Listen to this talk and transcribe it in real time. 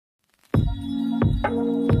The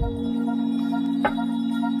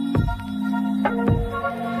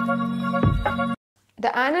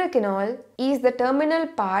anal canal is the terminal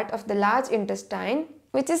part of the large intestine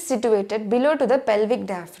which is situated below to the pelvic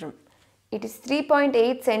diaphragm. It is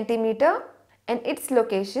 3.8 cm and its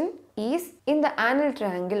location is in the anal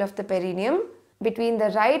triangle of the perineum between the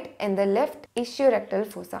right and the left ischiorectal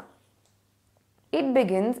fossa. It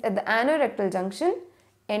begins at the anorectal junction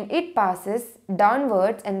and it passes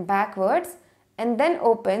downwards and backwards and then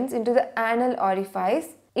opens into the anal orifice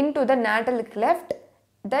into the natal cleft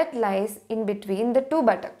that lies in between the two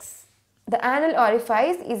buttocks. The anal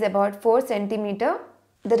orifice is about 4 cm.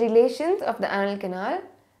 The relations of the anal canal: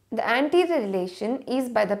 the anterior relation is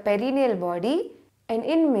by the perineal body, and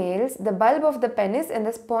in males the bulb of the penis and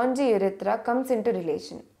the spongy urethra comes into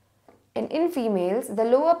relation, and in females the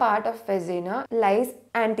lower part of vagina lies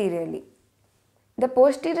anteriorly. The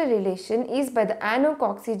posterior relation is by the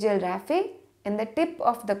anococcygeal raphe and the tip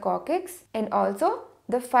of the coccyx, and also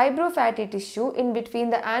the fibrofatty tissue in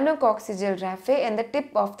between the anococcygeal raphe and the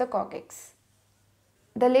tip of the coccyx.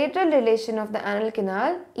 The lateral relation of the anal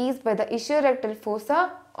canal is by the ischiorectal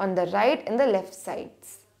fossa on the right and the left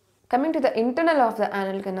sides. Coming to the internal of the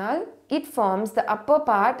anal canal, it forms the upper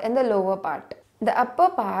part and the lower part. The upper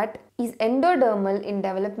part is endodermal in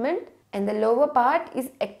development and the lower part is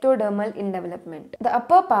ectodermal in development. The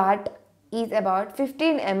upper part is about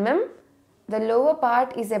 15 mm, the lower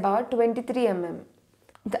part is about 23 mm.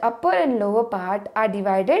 The upper and lower part are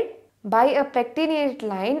divided by a pectineate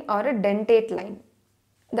line or a dentate line.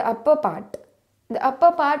 The upper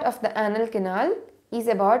part of the anal canal is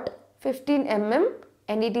about 15 mm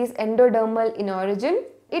and it is endodermal in origin.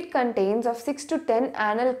 It contains of 6 to 10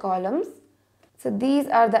 anal columns. So these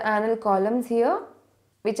are the anal columns here,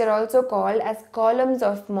 which are also called as columns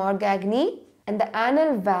of Morgagni, and the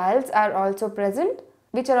anal valves are also present,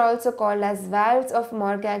 which are also called as valves of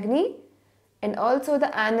Morgagni, and also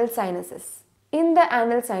the anal sinuses. In the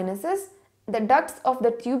anal sinuses, the ducts of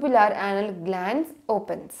the tubular anal glands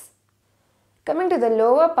opens. Coming to the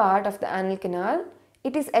lower part of the anal canal,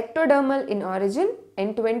 it is ectodermal in origin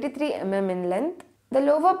and 23 mm in length. The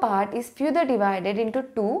lower part is further divided into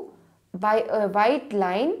two by a white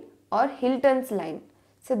line or Hilton's line.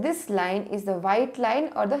 So this line is the white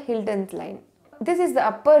line or the Hilton's line. This is the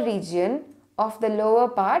upper region of the lower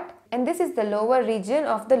part and this is the lower region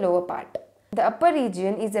of the lower part. The upper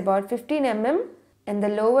region is about 15 mm and the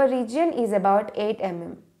lower region is about 8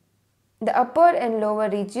 mm. The upper and lower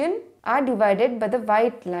region are divided by the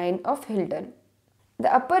white line of Hilton.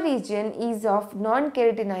 The upper region is of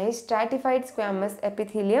non-keratinized stratified squamous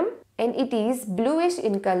epithelium and it is bluish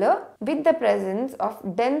in color with the presence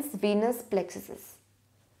of dense venous plexuses.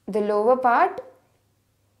 The lower part,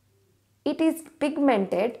 it is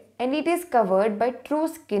pigmented and it is covered by true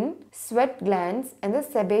skin, sweat glands and the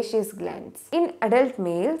sebaceous glands. In adult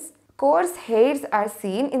males, coarse hairs are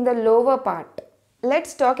seen in the lower part.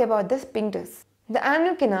 Let's talk about the sphincters. The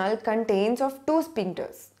anal canal contains of two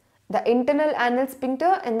sphincters, the internal anal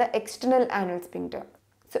sphincter and the external anal sphincter.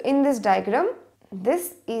 So in this diagram,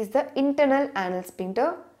 this is the internal anal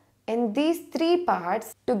sphincter and these three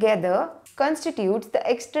parts together constitutes the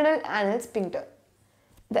external anal sphincter.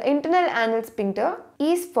 The internal anal sphincter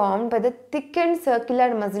is formed by the thickened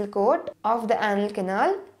circular muscle coat of the anal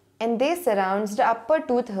canal and they surrounds the upper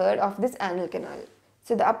two-third of this anal canal.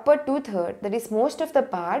 So the upper two-third, that is most of the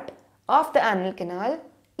part of the anal canal,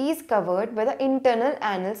 is covered by the internal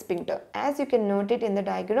anal sphincter, as you can note it in the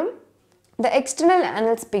diagram. The external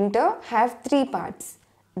anal sphincter have three parts: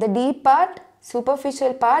 the deep part,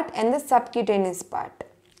 superficial part and the subcutaneous part.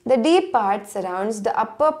 The deep part surrounds the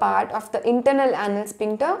upper part of the internal anal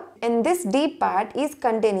sphincter and this deep part is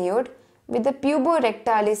continued with the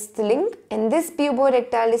puborectalis link, and this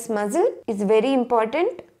puborectalis muscle is very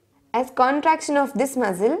important as contraction of this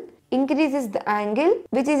muscle increases the angle,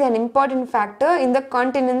 which is an important factor in the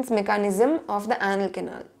continence mechanism of the anal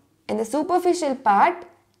canal. And the superficial part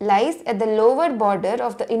lies at the lower border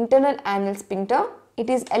of the internal anal sphincter. It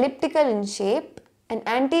is elliptical in shape and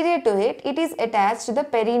anterior to it, it is attached to the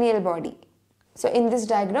perineal body. So in this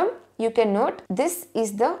diagram, you can note this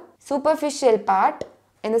is the superficial part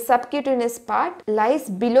and the subcutaneous part lies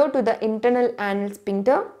below to the internal anal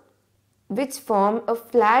sphincter, which form a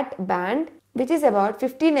flat band which is about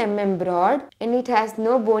 15 mm broad and it has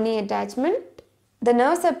no bony attachment. The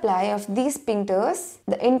nerve supply of these sphincters,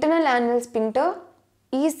 the internal anal sphincter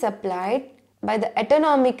is supplied by the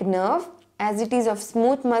autonomic nerve as it is of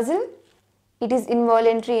smooth muscle. It is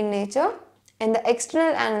involuntary in nature, and the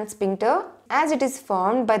external anal sphincter, as it is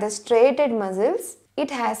formed by the striated muscles,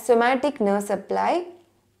 it has somatic nerve supply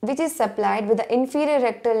which is supplied with the inferior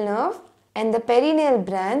rectal nerve and the perineal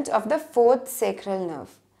branch of the fourth sacral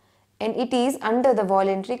nerve, and it is under the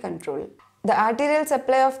voluntary control. The arterial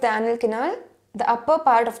supply of the anal canal, the upper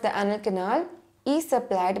part of the anal canal is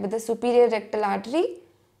supplied with the superior rectal artery,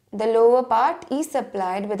 the lower part is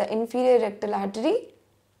supplied with the inferior rectal artery.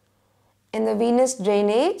 In the venous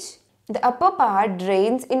drainage, the upper part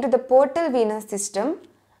drains into the portal venous system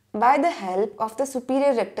by the help of the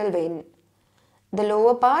superior rectal vein. The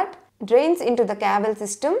lower part drains into the caval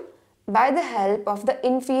system by the help of the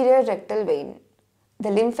inferior rectal vein. The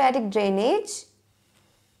lymphatic drainage,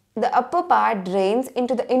 the upper part drains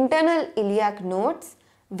into the internal iliac nodes,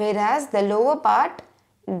 whereas the lower part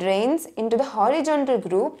drains into the horizontal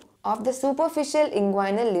group of the superficial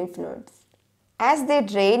inguinal lymph nodes. As they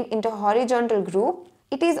drain into horizontal group,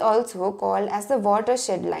 it is also called as the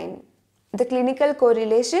watershed line. The clinical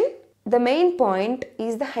correlation, the main point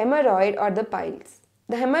is the hemorrhoid or the piles.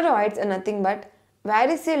 The hemorrhoids are nothing but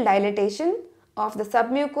variceal dilatation of the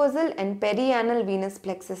submucosal and perianal venous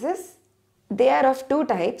plexuses. They are of two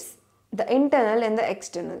types, the internal and the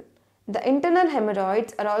external. The internal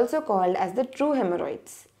hemorrhoids are also called as the true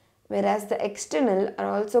hemorrhoids, whereas the external are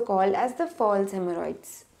also called as the false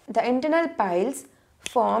hemorrhoids. The internal piles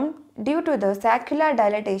formed due to the saccular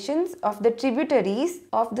dilatations of the tributaries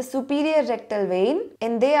of the superior rectal vein,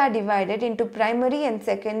 and they are divided into primary and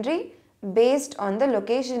secondary based on the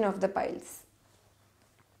location of the piles.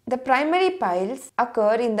 The primary piles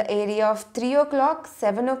occur in the area of 3 o'clock,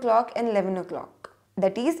 7 o'clock and 11 o'clock,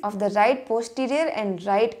 that is of the right posterior and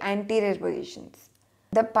right anterior positions.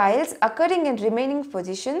 The piles occurring in remaining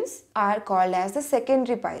positions are called as the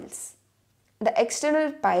secondary piles. The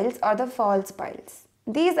external piles or the false piles.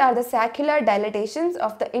 These are the saccular dilatations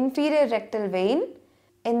of the inferior rectal vein,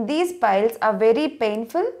 and these piles are very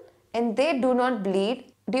painful and they do not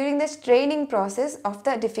bleed during the straining process of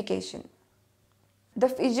the defecation. The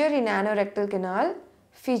fissure in anorectal canal,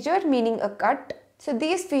 fissure meaning a cut. So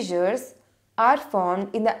these fissures are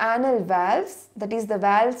formed in the anal valves, that is the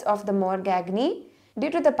valves of the Morgagni. Due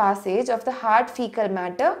to the passage of the hard fecal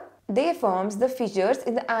matter, they forms the fissures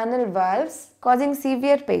in the anal valves causing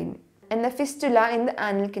severe pain, and the fistula in the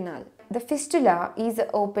anal canal. The fistula is an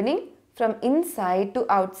opening from inside to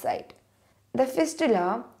outside. The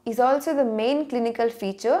fistula is also the main clinical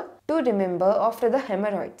feature to remember after the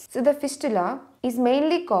hemorrhoids. So the fistula is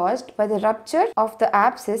mainly caused by the rupture of the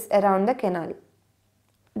abscess around the canal.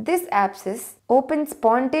 This abscess opens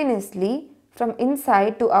spontaneously from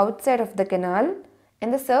inside to outside of the canal,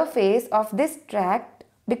 and the surface of this tract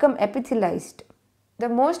become epithelialized. The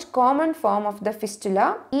most common form of the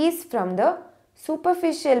fistula is from the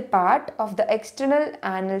superficial part of the external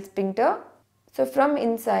anal sphincter. So from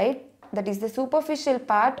inside, that is the superficial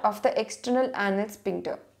part of the external anal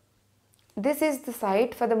sphincter. This is the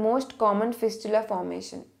site for the most common fistula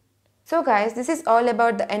formation. So guys, this is all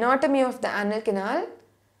about the anatomy of the anal canal,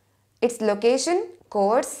 its location,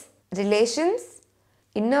 course, relations,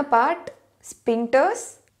 inner part,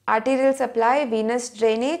 sphincters, arterial supply, venous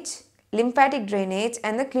drainage, lymphatic drainage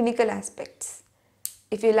and the clinical aspects.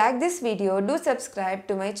 If you like this video, do subscribe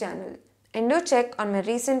to my channel and do check on my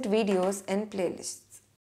recent videos and playlists.